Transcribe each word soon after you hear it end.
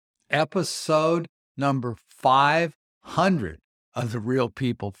episode number 500 of the Real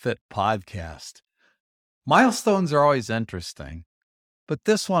People Fit podcast. Milestones are always interesting, but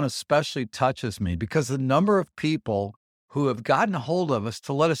this one especially touches me because the number of people who have gotten a hold of us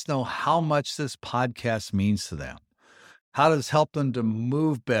to let us know how much this podcast means to them, how it has helped them to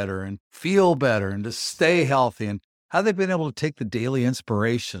move better and feel better and to stay healthy, and how they've been able to take the daily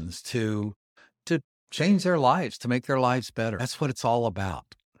inspirations to change their lives, to make their lives better. That's what it's all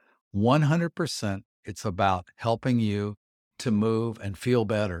about. 100%, it's about helping you to move and feel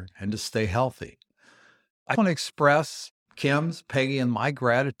better and to stay healthy. I want to express Kim's, Peggy, and my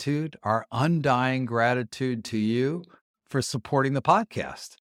gratitude, our undying gratitude to you for supporting the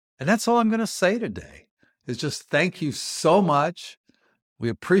podcast. And that's all I'm going to say today is just thank you so much. We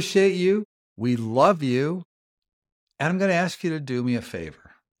appreciate you. We love you. And I'm going to ask you to do me a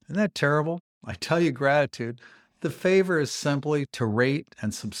favor. Isn't that terrible? I tell you gratitude. The favor is simply to rate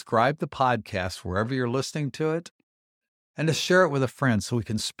and subscribe the podcast wherever you're listening to it and to share it with a friend so we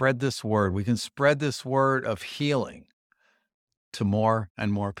can spread this word. We can spread this word of healing to more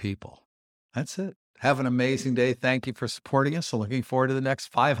and more people. That's it. Have an amazing day. Thank you for supporting us. I'm looking forward to the next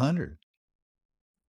 500.